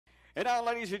And now,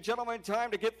 ladies and gentlemen,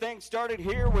 time to get things started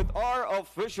here with our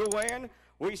official weigh-in.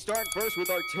 We start first with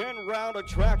our 10-round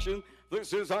attraction.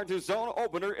 This is our Dazn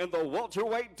opener in the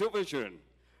welterweight division.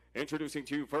 Introducing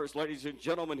to you first, ladies and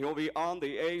gentlemen, he'll be on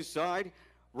the A side,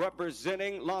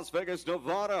 representing Las Vegas,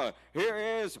 Nevada. Here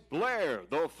is Blair,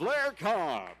 the Flair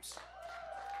Cobbs.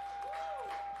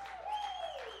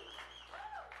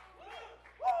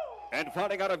 And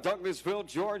fighting out of Douglasville,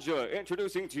 Georgia,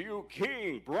 introducing to you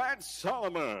King Brad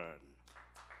Solomon.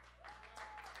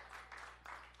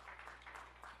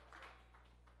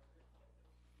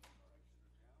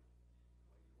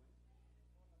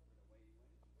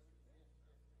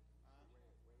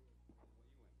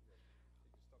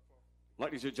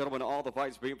 Ladies and gentlemen, all the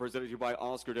fights being presented to you by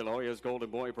Oscar De La Hoya's Golden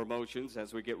Boy Promotions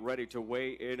as we get ready to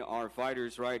weigh in our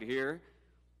fighters right here.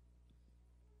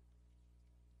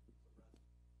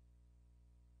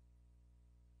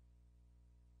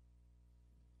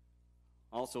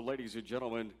 Also, ladies and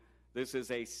gentlemen, this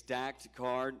is a stacked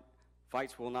card.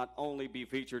 Fights will not only be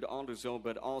featured on Dazn,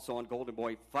 but also on Golden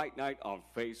Boy Fight Night on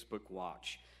Facebook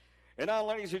Watch. And now,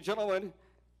 ladies and gentlemen,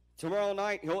 tomorrow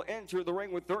night he'll enter the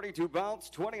ring with 32 bouts,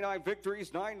 29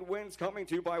 victories, 9 wins, coming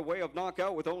to you by way of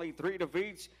knockout with only 3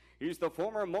 defeats. He's the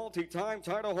former multi-time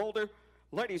title holder.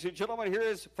 Ladies and gentlemen, here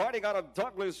is fighting out of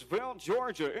Douglasville,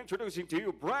 Georgia, introducing to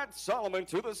you Brad Solomon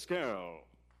to the scale.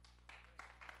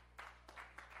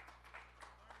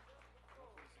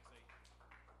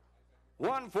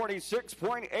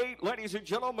 146.8, ladies and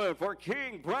gentlemen, for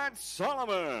King Brad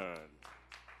Solomon.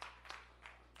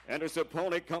 And his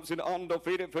opponent comes in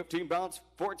undefeated, 15 bouts,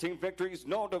 14 victories,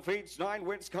 no defeats, 9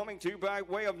 wins, coming to you by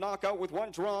way of knockout with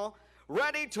 1 draw.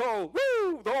 Ready to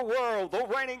woo the world, the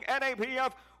reigning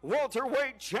NABF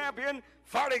welterweight champion,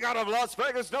 fighting out of Las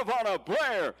Vegas, Nevada,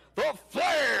 Blair, the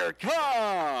Flair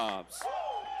Cobbs.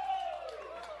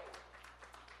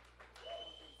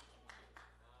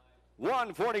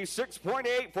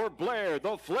 146.8 for Blair,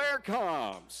 the Flair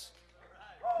Cobbs.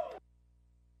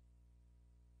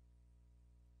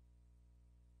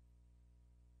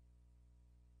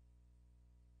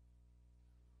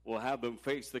 We'll have them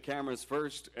face the cameras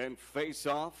first and face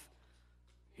off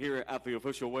here at the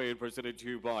official weigh-in presented to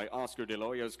you by Oscar De La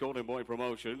Hoya's Golden Boy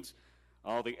Promotions.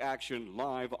 All the action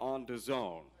live on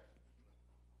Dazn.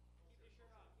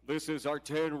 This is our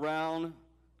 10-round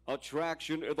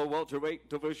attraction in the welterweight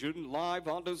division live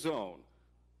on Dazn.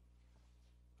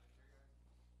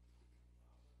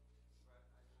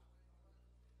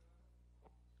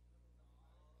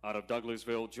 Out of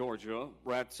Douglasville, Georgia,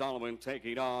 Brad Solomon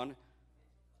taking on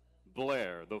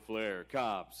Blair, the Flair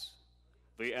Cobbs,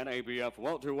 the NABF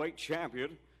welterweight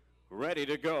champion, ready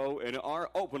to go in our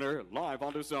opener live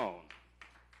on Dazn.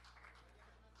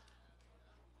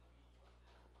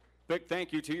 Big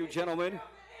thank you to you, gentlemen.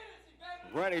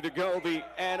 Ready to go. The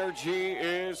energy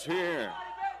is here.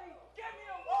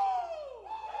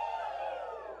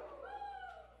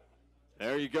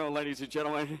 There you go, ladies and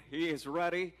gentlemen. He is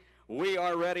ready. We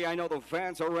are ready. I know the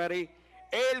fans are ready.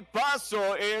 El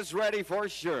Paso is ready for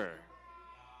sure.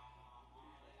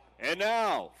 And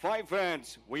now, fight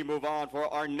fans, we move on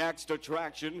for our next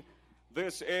attraction.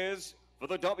 This is for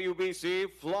the WBC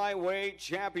Flyweight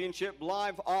Championship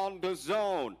live on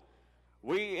Dazn.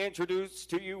 We introduce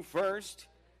to you first,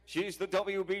 she's the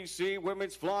WBC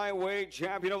Women's Flyweight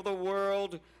Champion of the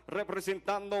World,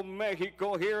 representando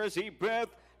Mexico. Here is Ibeth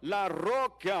La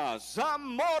Roca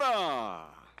Zamora.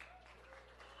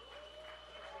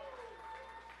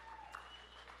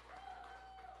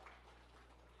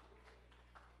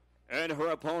 And her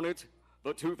opponent,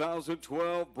 the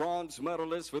 2012 bronze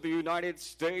medalist for the United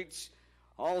States,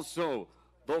 also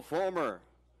the former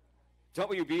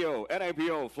WBO,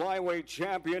 NABO flyweight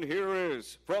champion. Here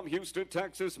is from Houston,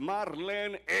 Texas,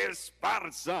 Marlene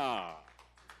Esparza.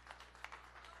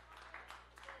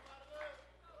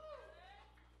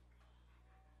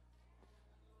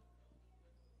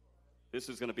 This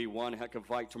is going to be one heck of a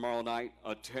fight tomorrow night.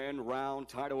 A 10-round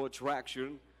title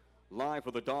attraction live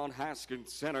for the Don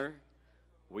Haskins Center.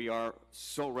 We are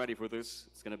so ready for this.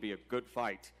 It's going to be a good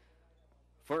fight.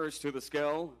 First to the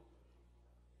scale.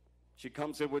 She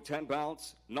comes in with 10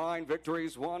 bouts, 9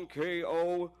 victories, 1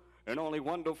 KO, and only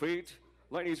 1 defeat.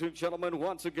 Ladies and gentlemen,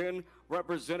 once again,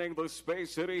 representing the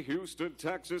Space City, Houston,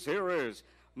 Texas, here is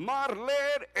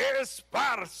Marlene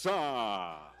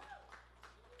Esparza.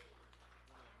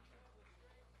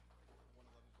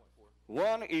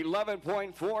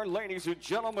 111.4, ladies and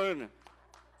gentlemen,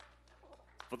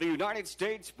 for the United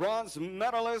States bronze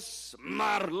medalist,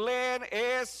 Marlene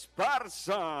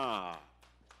Esparza.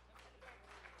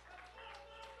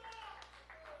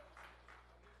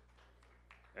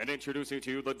 And introducing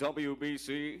to you the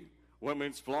WBC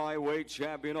women's flyweight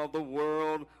champion of the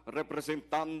world,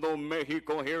 representando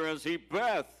Mexico, here is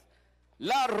Beth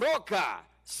La Roca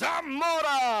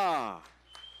Zamora.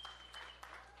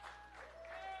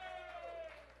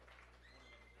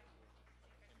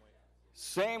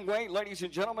 Same weight, ladies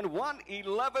and gentlemen,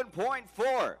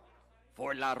 111.4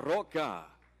 for La Roca.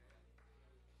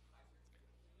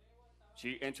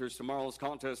 She enters tomorrow's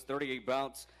contest 38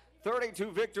 bouts,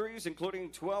 32 victories,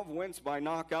 including 12 wins by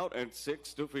knockout and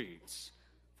 6 defeats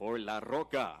for La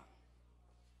Roca.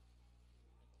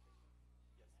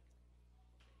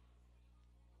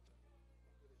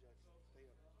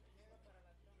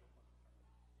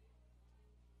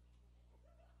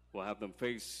 We'll have them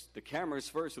face the cameras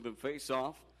first and then face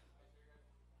off.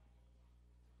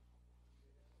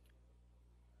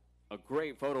 A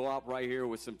great photo op right here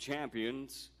with some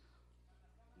champions.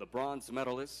 The bronze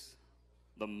medalist,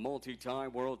 the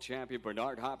multi-time world champion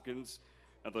Bernard Hopkins,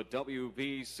 and the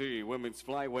WBC women's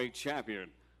flyweight champion.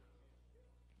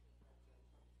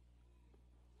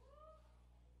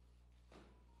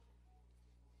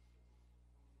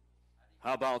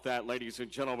 How about that, ladies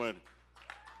and gentlemen?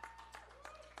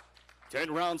 10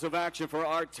 rounds of action for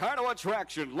our title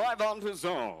attraction, live on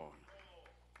Dazn.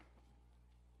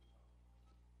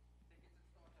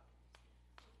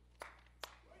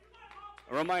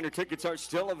 A reminder, tickets are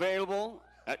still available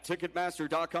at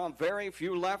Ticketmaster.com. Very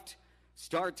few left.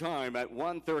 Start time at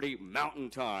 1:30 Mountain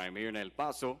Time here in El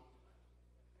Paso.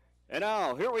 And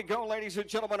now, here we go, ladies and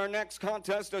gentlemen. Our next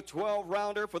contest, a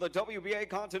 12-rounder for the WBA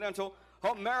Continental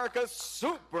America's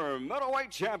Super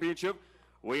Middleweight Championship.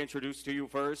 We introduce to you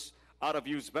first, out of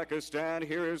Uzbekistan,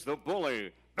 here is the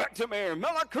bully, Bektemir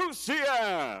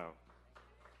Melakusiev.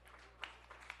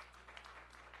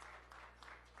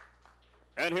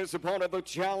 And his opponent, the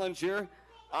challenger,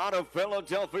 out of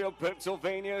Philadelphia,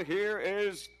 Pennsylvania, here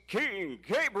is King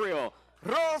Gabriel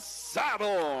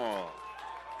Rosado.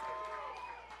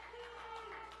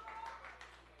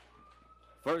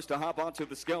 First to hop onto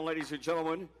the scale, ladies and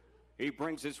gentlemen, he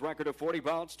brings his record of 40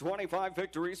 bouts, 25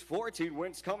 victories, 14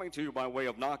 wins, coming to you by way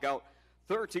of knockout,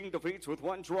 13 defeats with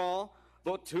 1 draw.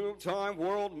 The 2-time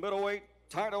world middleweight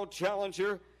title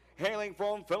challenger, hailing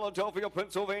from Philadelphia,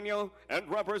 Pennsylvania, and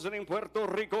representing Puerto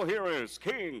Rico, here is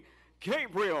King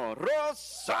Gabriel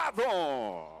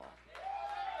Rosado.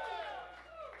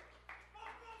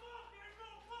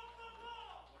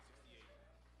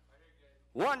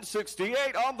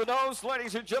 $168 on the nose,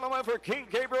 ladies and gentlemen, for King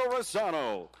Gabriel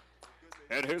Rosado.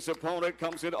 And his opponent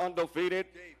comes in undefeated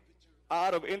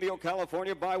out of Indio,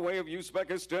 California, by way of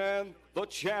Uzbekistan, the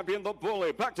champion, the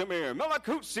bully, Bektemir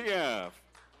Melakusiev.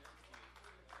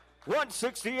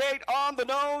 168 on the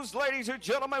nose, ladies and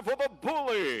gentlemen, for the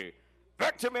bully,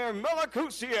 Bektemir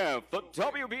Melakusiev, the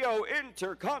WBO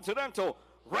Intercontinental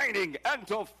reigning and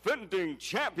defending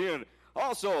champion,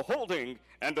 also holding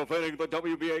and defending the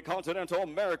WBA Continental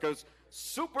America's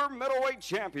Super Middleweight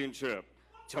Championship.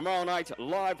 Tomorrow night,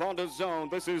 live on Dazn.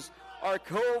 This is our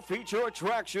co-feature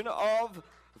attraction of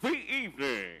the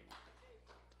evening.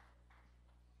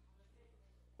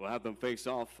 We'll have them face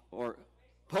off, or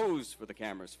pose for the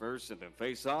cameras first and then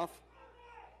face off.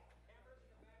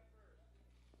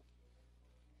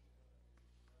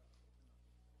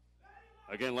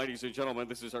 Again, ladies and gentlemen,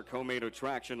 this is our co-main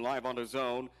attraction live on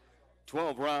Dazn.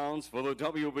 12 rounds for the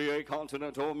WBA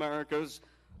Continental America's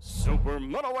Super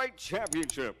Middleweight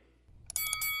Championship.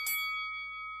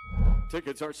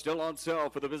 Tickets are still on sale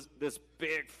for this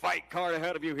big fight card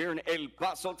ahead of you here in El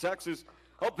Paso, Texas.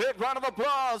 A big round of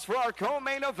applause for our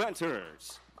co-main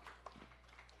eventers.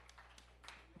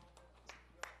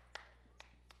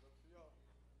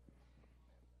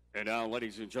 And now,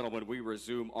 ladies and gentlemen, we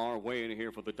resume our weigh-in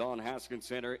here for the Don Haskins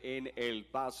Center in El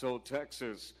Paso,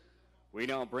 Texas. We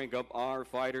now bring up our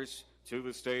fighters to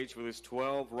the stage for this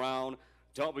 12-round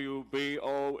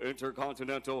WBO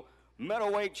Intercontinental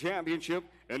Middleweight Championship,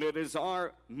 and it is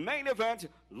our main event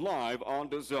live on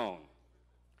Dazn.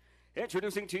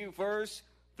 Introducing to you first,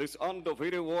 this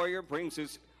undefeated warrior brings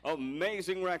his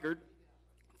amazing record,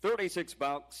 36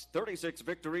 bouts, 36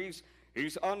 victories.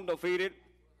 He's undefeated.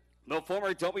 The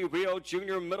former WBO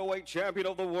Junior Middleweight Champion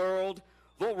of the world,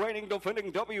 the reigning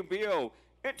defending WBO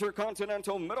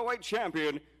Intercontinental Middleweight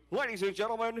Champion. Ladies and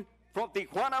gentlemen, from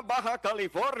Tijuana, Baja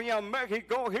California,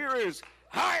 Mexico, here is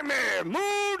Jaime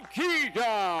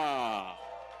Munguia.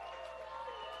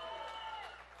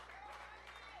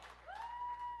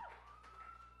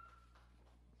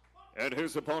 And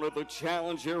his opponent, the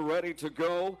challenger, ready to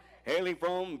go, hailing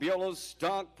from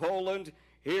Białystok, Poland,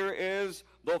 here is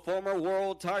the former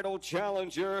world title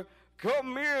challenger,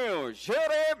 Kamil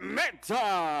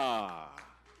Szeremeta.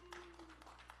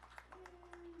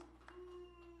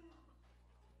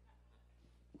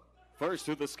 First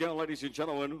to the scale, ladies and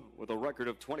gentlemen, with a record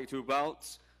of 22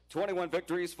 bouts, 21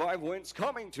 victories, 5 wins,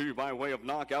 coming to you by way of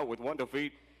knockout with 1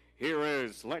 defeat. Here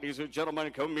is, ladies and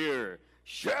gentlemen, Kamil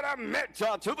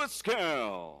Szeremeta to the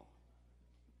scale.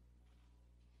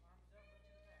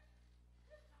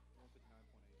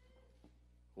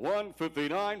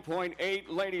 159.8,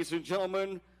 ladies and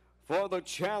gentlemen, for the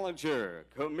challenger,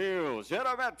 Kamil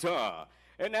Szeremeta.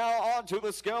 And now on to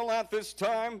the scale at this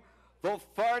time, the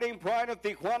fighting pride of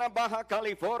Tijuana, Baja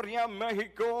California,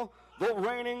 Mexico, the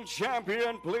reigning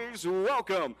champion. Please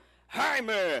welcome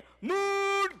Jaime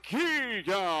Munguia.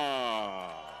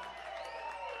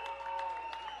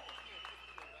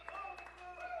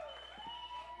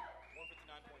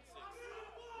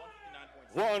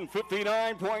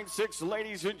 159.6,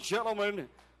 ladies and gentlemen,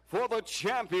 for the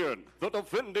champion, the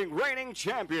defending reigning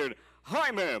champion,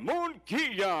 Jaime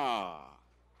Munguia.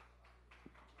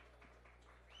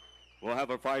 We'll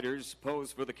have our fighters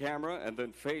pose for the camera and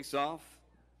then face off.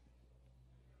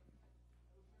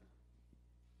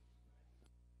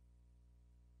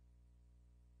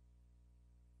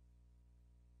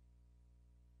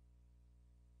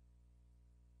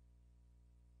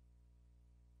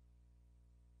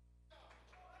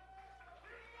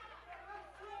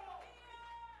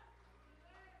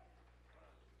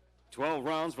 Twelve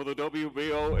rounds for the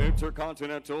WBO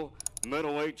Intercontinental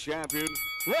Middleweight Champion.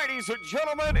 Ladies and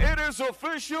gentlemen, it is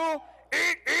official.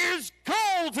 It is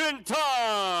golden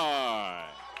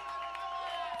time.